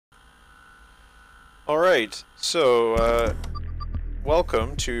Alright, so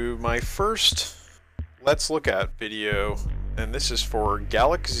welcome to my first Let's Look At video, and this is for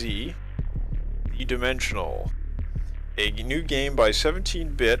Galak-Z, The Dimensional, a new game by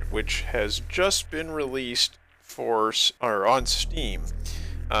 17-bit which has just been released on Steam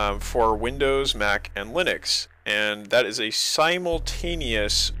for Windows, Mac, and Linux, and that is a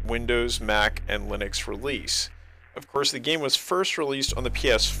simultaneous Windows, Mac, and Linux release. Of course, the game was first released on the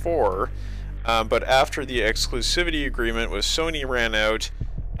PS4, but after the exclusivity agreement with Sony ran out,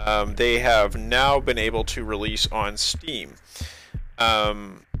 they have now been able to release on Steam.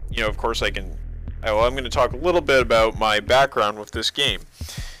 Of course, I'm going to talk a little bit about my background with this game.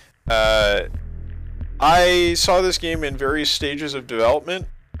 I saw this game in various stages of development,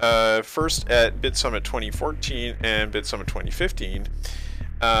 first at BitSummit 2014 and BitSummit 2015.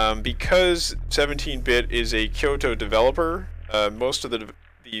 Because 17-bit is a Kyoto developer, most of the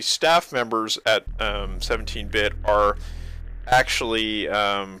staff members at 17-bit are actually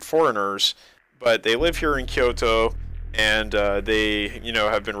foreigners, but they live here in Kyoto, and they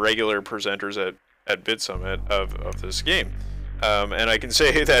have been regular presenters at BitSummit of this game. And I can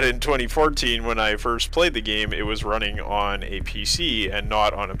say that in 2014, when I first played the game, it was running on a PC and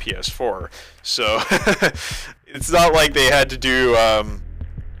not on a PS4. So it's not like they had to do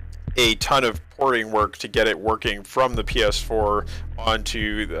a ton of porting work to get it working from the PS4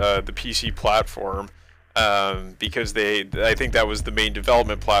 onto the PC platform, because I think that was the main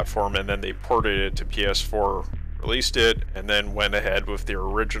development platform, and then they ported it to PS4, released it, and then went ahead with their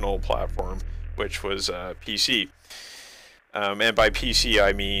original platform, which was PC. And by PC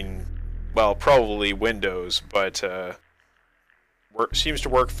I mean, well, probably Windows, but seems to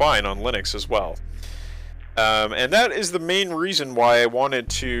work fine on Linux as well. And that is the main reason why I wanted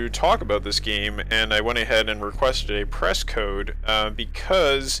to talk about this game, and I went ahead and requested a press code,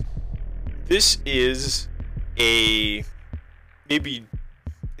 because this is it's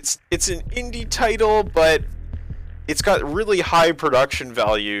an indie title, but it's got really high production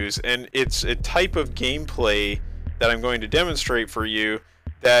values, and it's a type of gameplay that I'm going to demonstrate for you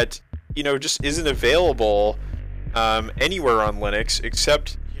that just isn't available anywhere on Linux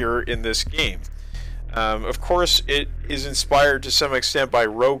except here in this game. Of course, it is inspired to some extent by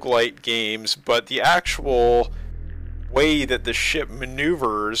roguelite games, but the actual way that the ship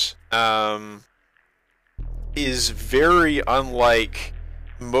maneuvers is very unlike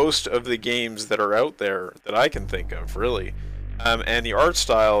most of the games that are out there that I can think of, really. And the art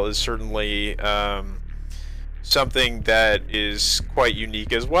style is certainly something that is quite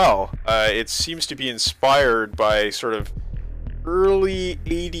unique as well. It seems to be inspired by sort of early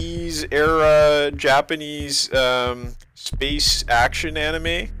 80s era Japanese space action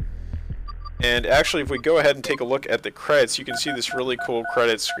anime. And actually, if we go ahead and take a look at the credits, you can see this really cool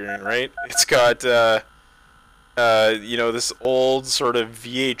credit screen, right? It's got this old sort of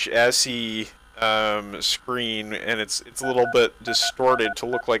VHS-y screen, and it's a little bit distorted to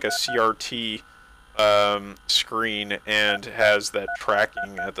look like a CRT screen, and has that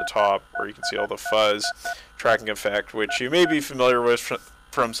tracking at the top where you can see all the fuzz tracking effect, which you may be familiar with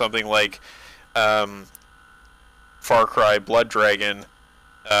from something like Far Cry Blood Dragon,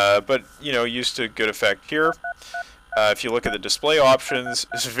 but used to good effect here. If you look at the display options,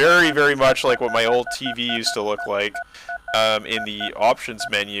 it's very, very much like what my old TV used to look like in the options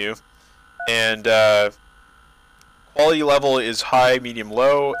menu, and quality level is high, medium,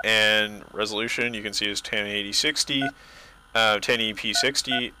 low, and resolution you can see is 1080-60, 1080p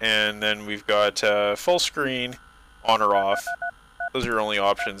 60, and then we've got full screen, on or off. Those are your only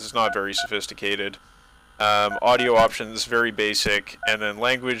options. It's not very sophisticated. Audio options, very basic, and then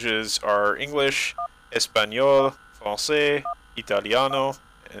languages are English, Espanol, Francais, Italiano,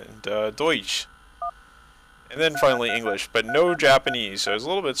 and Deutsch. And then finally English, but no Japanese, so I was a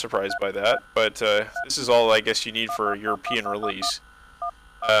little bit surprised by that, but this is all I guess you need for a European release.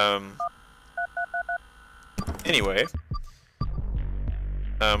 Anyway,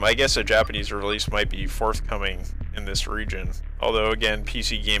 I guess a Japanese release might be forthcoming in this region, although again,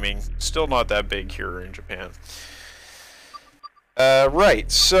 PC gaming, still not that big here in Japan.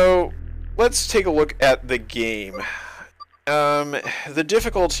 Right, so let's take a look at the game. The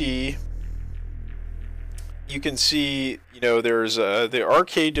difficulty, you can see, there's the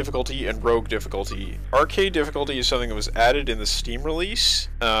arcade difficulty and rogue difficulty. Arcade difficulty is something that was added in the Steam release.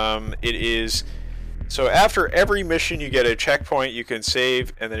 So after every mission you get a checkpoint, you can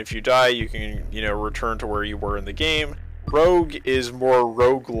save, and then if you die you can, return to where you were in the game. Rogue is more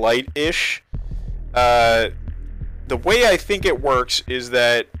roguelite-ish. The way I think it works is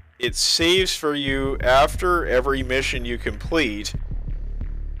that it saves for you after every mission you complete.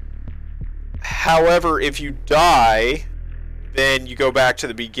 However, if you die, then you go back to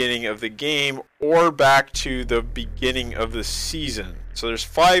the beginning of the game or back to the beginning of the season. So there's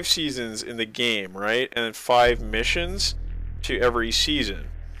 5 seasons in the game, right? And then 5 missions to every season.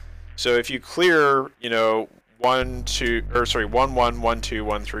 So if you clear, you know, 1, 2, or sorry, 1, 1, 1, 2,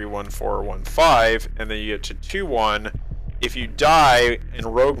 1, 3, 1, 4, 1, 5, and then you get to 2, 1. If you die in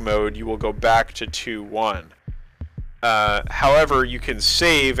rogue mode, you will go back to 2, 1. However, you can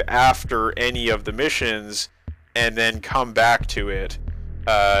save after any of the missions and then come back to it.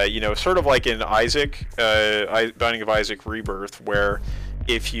 You know, sort of like in Isaac, Binding of Isaac Rebirth, where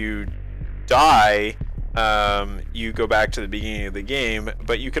if you die, you go back to the beginning of the game,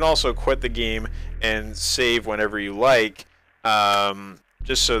 but you can also quit the game and save whenever you like,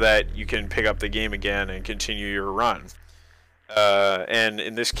 just so that you can pick up the game again and continue your run. And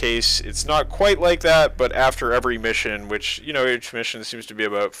in this case, it's not quite like that, but after every mission, which, you know, each mission seems to be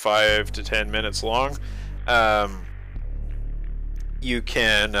about 5 to 10 minutes long, you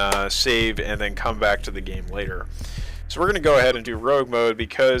can save and then come back to the game later. So we're going to go ahead and do rogue mode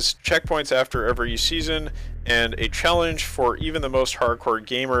because checkpoints after every season and a challenge for even the most hardcore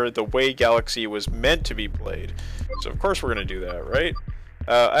gamer, the way Galak-Z was meant to be played. So of course we're going to do that, right?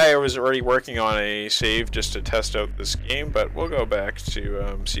 I was already working on a save just to test out this game, but we'll go back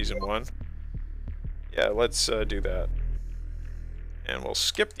to Season 1. Yeah, let's do that. And we'll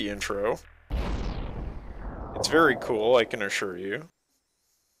skip the intro. It's very cool, I can assure you.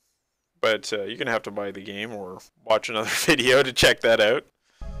 But you're going to have to buy the game or watch another video to check that out.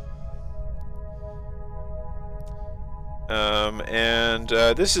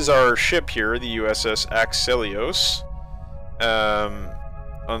 This is our ship here, the USS Axelios.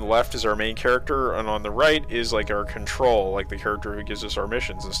 On the left is our main character, and on the right is like our control, like the character who gives us our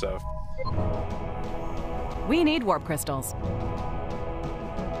missions and stuff. We need warp crystals.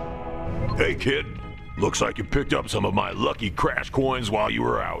 Hey kid, looks like you picked up some of my lucky crash coins while you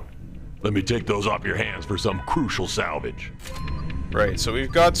were out. Let me take those off your hands for some crucial salvage. Right, so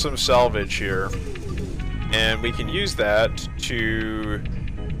we've got some salvage here, and we can use that to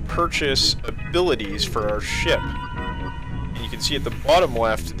purchase abilities for our ship. And you can see at the bottom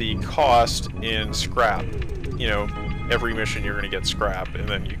left the cost in scrap. You know, every mission you're going to get scrap, and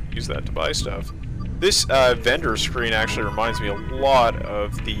then you use that to buy stuff. This vendor screen actually reminds me a lot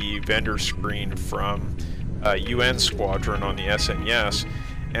of the vendor screen from UN Squadron on the SNES.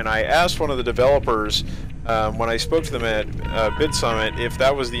 And I asked one of the developers when I spoke to them at Bit Summit if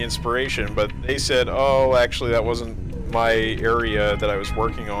that was the inspiration, but they said, oh, actually that wasn't my area that I was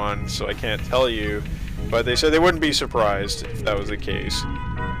working on, so I can't tell you. But they said they wouldn't be surprised if that was the case.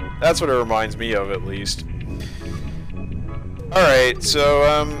 That's what it reminds me of, at least. Alright,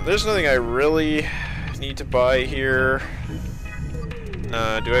 so there's nothing I really need to buy here. Do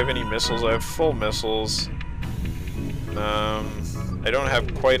I have any missiles? I have full missiles. I don't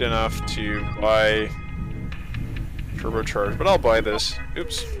have quite enough to buy turbocharge, but I'll buy this.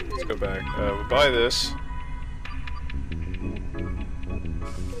 Oops, let's go back. We'll buy this.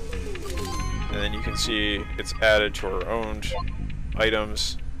 And then you can see it's added to our owned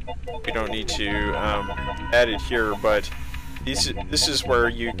items. We don't need to add it here, but this is where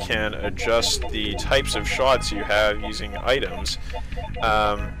you can adjust the types of shots you have using items.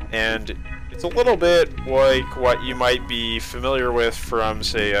 And it's a little bit like what you might be familiar with from,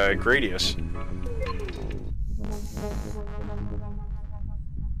 say, Gradius.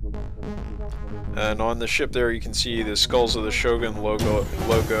 And on the ship there you can see the Skulls of the Shogun logo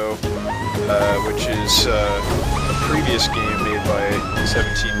which is a previous game made by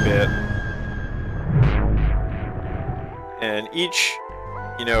 17-bit. And each,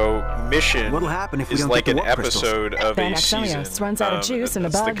 you know, mission is like an episode of a season. Axelios runs out of juice and the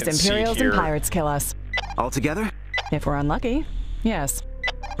bugs, Imperials, and pirates kill us. All together? If we're unlucky, yes.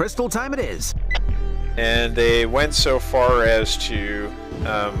 Crystal time it is. And they went so far as to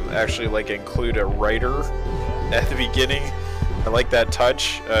actually like include a writer at the beginning. I like that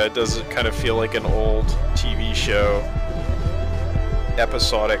touch. It does kind of feel like an old TV show,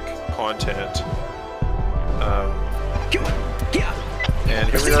 episodic content. And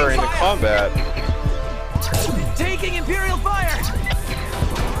here we are in the combat. Taking Imperial fire!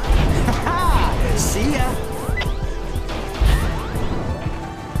 See ya!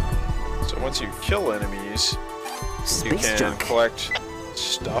 So once you kill enemies, you can collect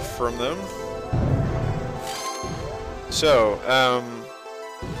stuff from them. So,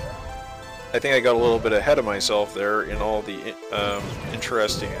 I think I got a little bit ahead of myself there in all the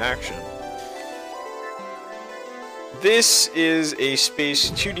interesting action. This is a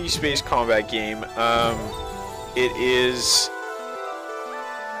 2D space combat game. It is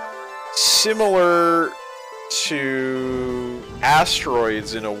similar to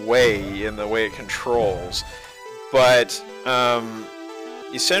Asteroids in a way, in the way it controls, but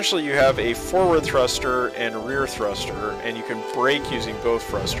essentially you have a forward thruster and a rear thruster, and you can brake using both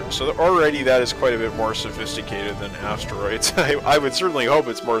thrusters. So already that is quite a bit more sophisticated than Asteroids. I would certainly hope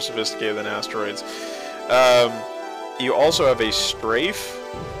it's more sophisticated than Asteroids. You also have a strafe,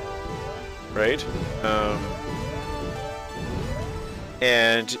 right?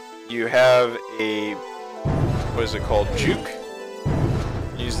 And you have a, what is it called, juke.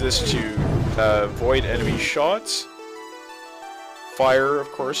 Use this to avoid enemy shots. Fire,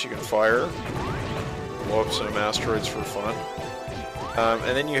 of course, you can fire. Blow up some asteroids for fun.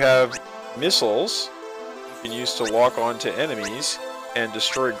 And then you have missiles you can use to lock onto enemies and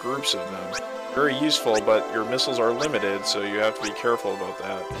destroy groups of them. Very useful, but your missiles are limited, so you have to be careful about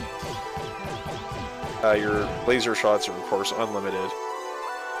that. Your laser shots are, of course, unlimited.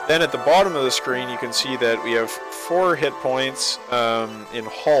 Then at the bottom of the screen, you can see that we have 4 hit points in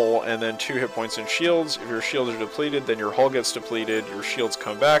hull, and then 2 hit points in shields. If your shields are depleted, then your hull gets depleted, your shields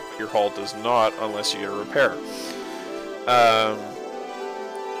come back, but your hull does not unless you get a repair.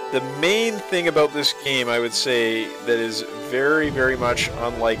 The main thing about this game, I would say, that is very, very much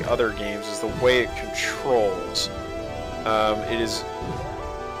unlike other games is the way it controls. It is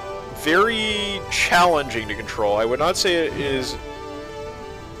very challenging to control. I would not say it is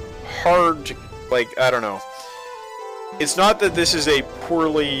hard to, like, I don't know. It's not that this is a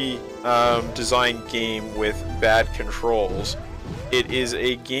poorly designed game with bad controls. It is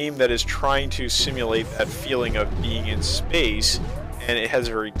a game that is trying to simulate that feeling of being in space, and it has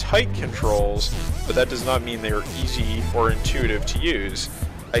very tight controls, but that does not mean they are easy or intuitive to use.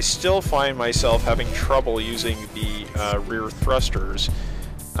 I still find myself having trouble using the rear thrusters.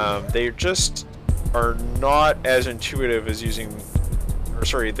 They just are not as intuitive as using, or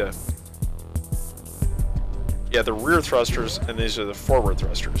sorry, the rear thrusters, and these are the forward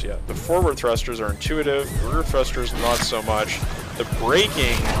thrusters. Yeah, the forward thrusters are intuitive, the rear thrusters not so much. The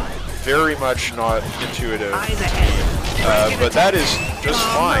braking, very much not intuitive. But that is just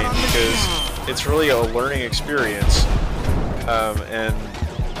fine, because it's really a learning experience. And,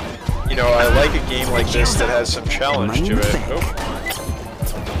 you know, I like a game like this that has some challenge to it. Oh.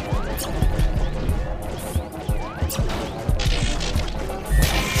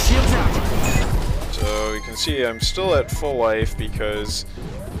 So you can see I'm still at full life because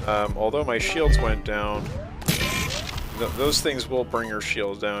although my shields went down, those things will bring your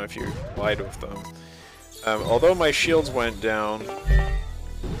shields down if you collide with them. Although my shields went down,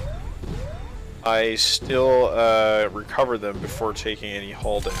 I still recovered them before taking any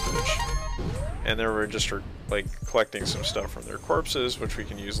hull damage. And they were just like collecting some stuff from their corpses, which we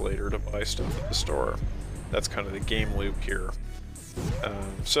can use later to buy stuff at the store. That's kind of the game loop here.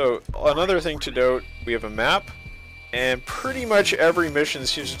 So another thing to note, we have a map, and pretty much every mission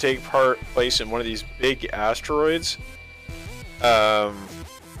seems to take place in one of these big asteroids.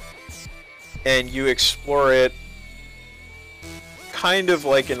 And you explore it kind of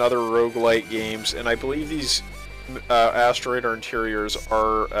like in other roguelite games, and I believe these asteroid or interiors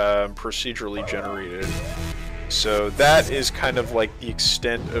are procedurally generated. So that is kind of like the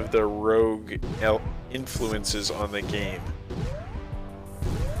extent of the rogue influences on the game.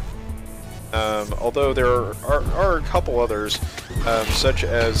 Although there are a couple others, such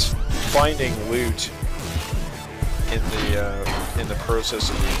as finding loot in the process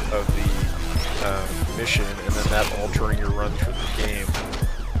of the mission, and then that altering your run through the game.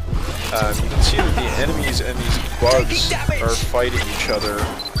 You can see that the enemies and these bugs are fighting each other.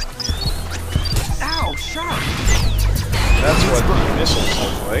 Ow, sharp! That's what the missiles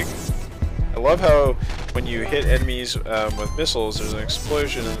look like. I love how when you hit enemies with missiles, there's an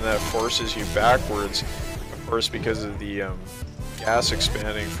explosion, and that forces you backwards, of course, because of the gas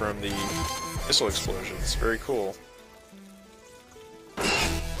expanding from the missile explosions. It's very cool.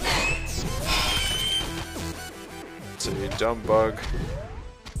 It's a dumb bug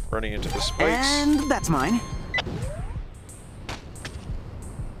running into the spikes. And that's mine.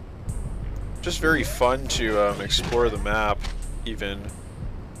 Just very fun to explore the map, even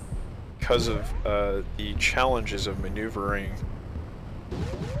because of the challenges of maneuvering.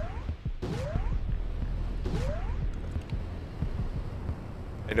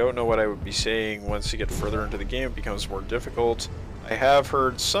 I don't know what I would be saying once you get further into the game. It becomes more difficult. I have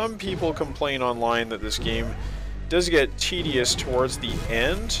heard some people complain online that this game does get tedious towards the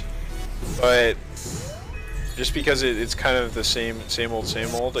end, but just because it's kind of the same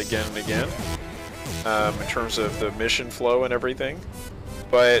old again and again in terms of the mission flow and everything.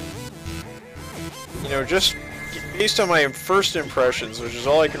 But you know, just based on my first impressions, which is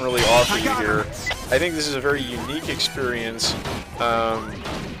all I can really offer you here, I think this is a very unique experience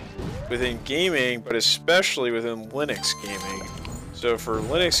within gaming, but especially within Linux gaming. So for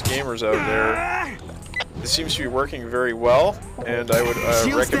Linux gamers out there, this seems to be working very well, and I would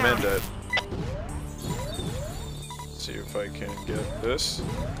recommend it. Let's see if I can get this.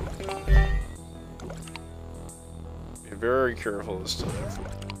 Be very careful this time.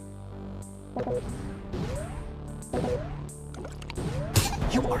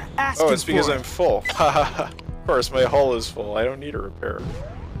 You are asking Oh, it's because for I'm full. Of course, my hull is full. I don't need a repair.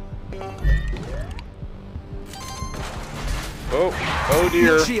 Oh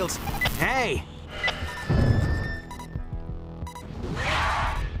dear. No shields. Hey.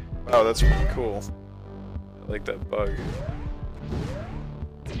 Wow, that's really cool. I like that bug.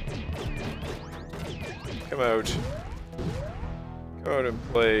 Come out. Come out and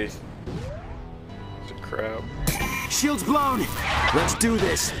play. It's a crab. Shields blown. Let's do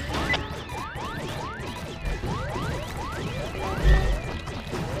this.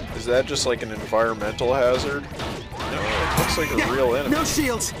 Is that just like an environmental hazard? No, it looks like a real enemy. No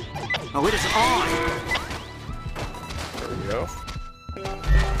shields. Oh, it is on. There we go.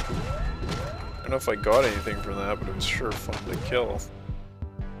 I don't know if I got anything from that, but it was sure fun to kill.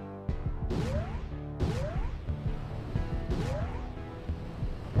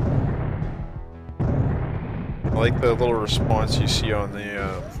 I like the little response you see on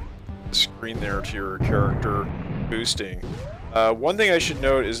the screen there to your character boosting. One thing I should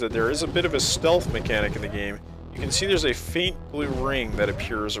note is that there is a bit of a stealth mechanic in the game. You can see there's a faint blue ring that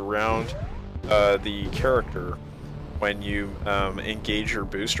appears around the character when you engage your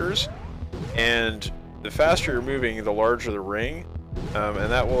boosters, and the faster you're moving, the larger the ring, and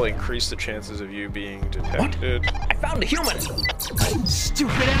that will increase the chances of you being detected. I found a human!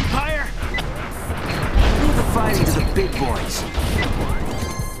 Stupid Empire! Leave the fighting to the big boys.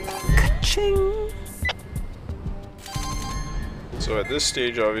 Ka-ching! So at this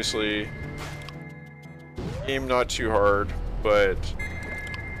stage, obviously, aim not too hard, but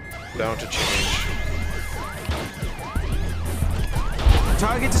bound to change.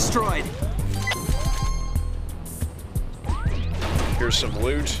 Target destroyed. Here's some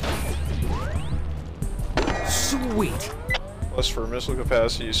loot. Sweet. Plus for missile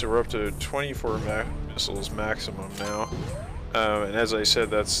capacity, so we're up to 24 missiles maximum now. And as I said,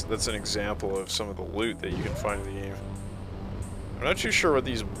 that's an example of some of the loot that you can find in the game. I'm not too sure what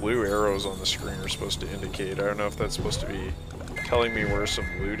these blue arrows on the screen are supposed to indicate. I don't know if that's supposed to be telling me where some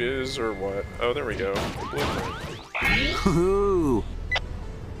loot is or what. Oh, there we go. Blueprint. Ooh.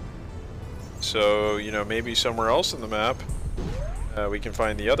 So, you know, maybe somewhere else in the map we can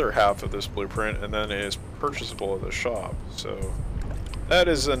find the other half of this blueprint, and then it is purchasable at the shop. So that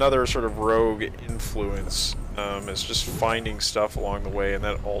is another sort of rogue influence. It's just finding stuff along the way and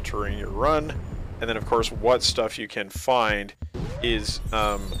then altering your run. And then, of course, what stuff you can find is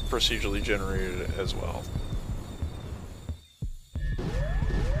procedurally generated as well.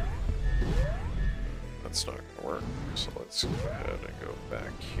 That's not going to work, so let's go ahead and go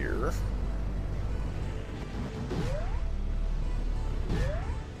back here.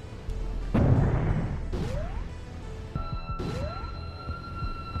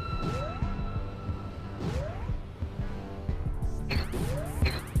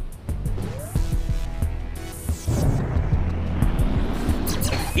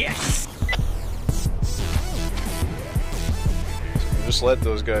 Yes! Just let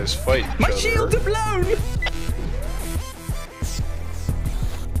those guys fight each My other. shields are blown!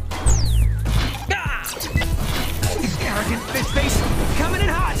 Ah! Arrogant fish face, coming in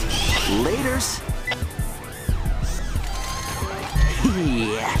hot. Laters.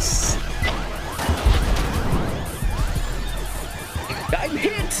 Yes. I'm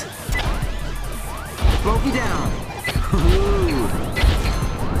hit! Bogey down. Ooh.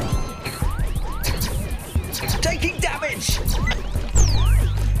 Taking damage!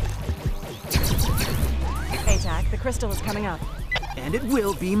 Hey, Jack, the crystal is coming up. And it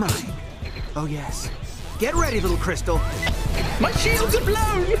will be mine. Oh yes. Get ready, little crystal. My shields are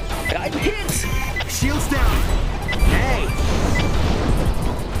blown! I'm hit! Shields down. Hey.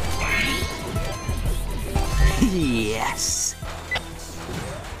 Yes.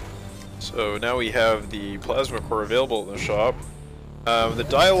 So now we have the plasma core available in the shop. The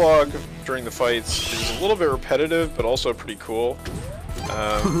dialogue during the fights is a little bit repetitive, but also pretty cool.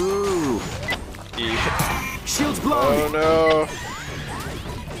 Ooh. Shields blown. Oh no!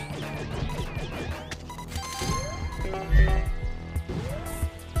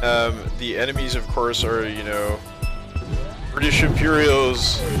 The enemies, of course, are, you know, British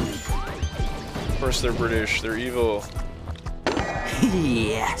Imperials. course, they're British. They're evil.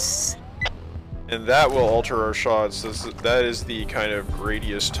 Yes. And that will alter our shots. That is the kind of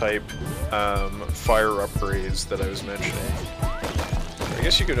Gradius type fire upgrades that I was mentioning. I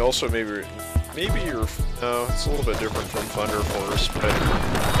guess you could also maybe you're, no, it's a little bit different from Thunder Force, but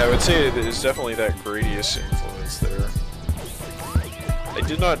I would say it is definitely that Gradius influence there. I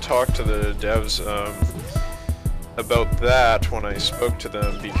did not talk to the devs about that when I spoke to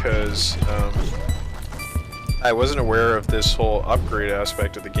them because I wasn't aware of this whole upgrade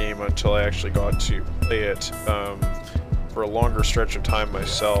aspect of the game until I actually got to play it for a longer stretch of time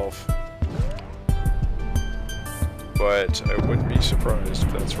myself. But I wouldn't be surprised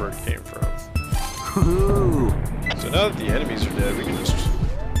if that's where it came from. So now that the enemies are dead, we can just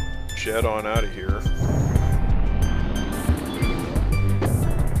jet on out of here.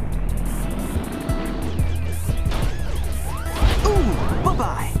 Ooh,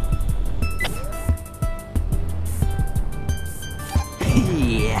 bye-bye.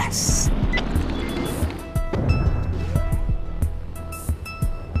 Yes.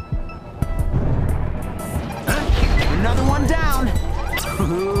 Another one down.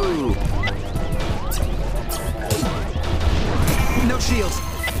 Ooh. No shields.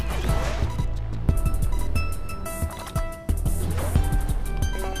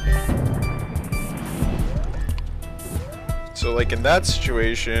 So like in that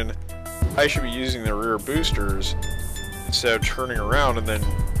situation, I should be using the rear boosters instead of turning around and then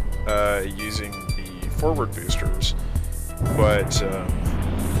using the forward boosters. But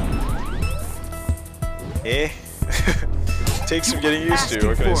takes some getting used to,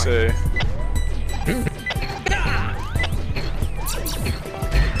 what can I say?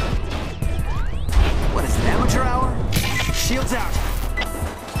 What is it, amateur hour? Shields out.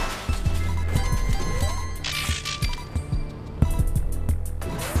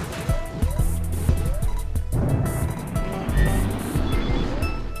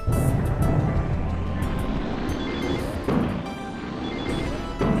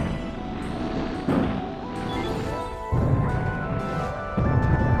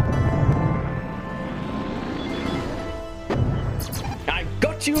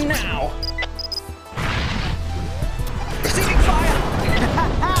 You now. Receiving fire.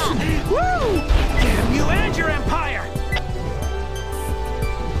 Woo! Damn you and your empire.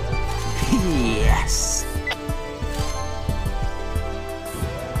 Yes.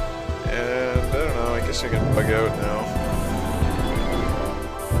 And I don't know, I guess I can bug out now.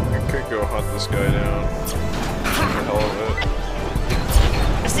 I could go hunt this guy down. For the hell of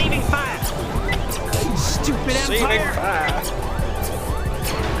it. Receiving fire. Stupid empire. Fire.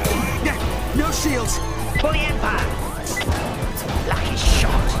 No shields. For the empire. Lucky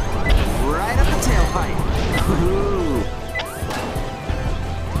shot. Right up the tailpipe. Ooh.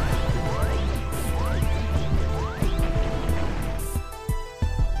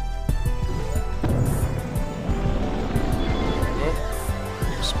 Oh,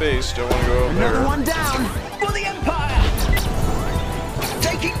 space, don't want to go over there. Another one down. For the empire.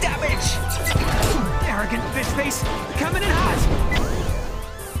 Taking damage. Arrogant bitch face. Coming in hot.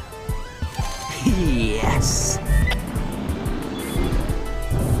 Yes.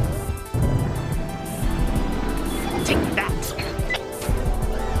 Take that.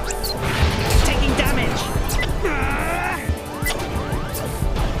 Taking damage.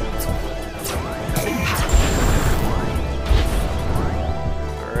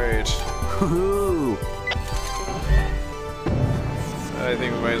 Alright. Ooh. I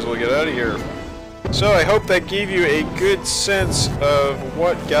think we might as well get out of here. So I hope that gave you a good sense of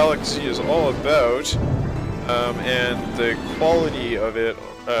what Galak-Z is all about, and the quality of it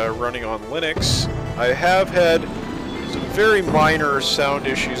running on Linux. I have had some very minor sound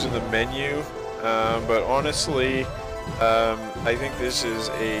issues in the menu, but honestly, I think this is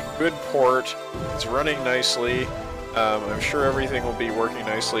a good port. It's running nicely. I'm sure everything will be working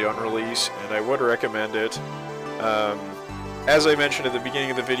nicely on release, and I would recommend it. As I mentioned at the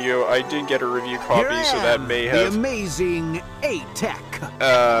beginning of the video, I did get a review copy, so that may have the amazing A-Tech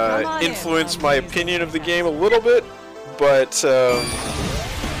influenced my opinion of the game a little bit. But you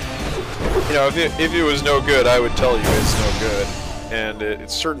know, if it was no good, I would tell you it's no good, and it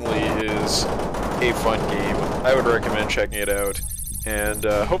certainly is a fun game. I would recommend checking it out, and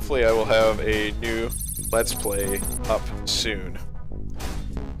hopefully I will have a new Let's Play up soon.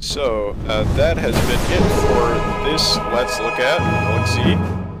 So, that has been it for this Let's Look at Galak-Z,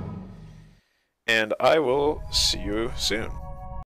 and I will see you soon.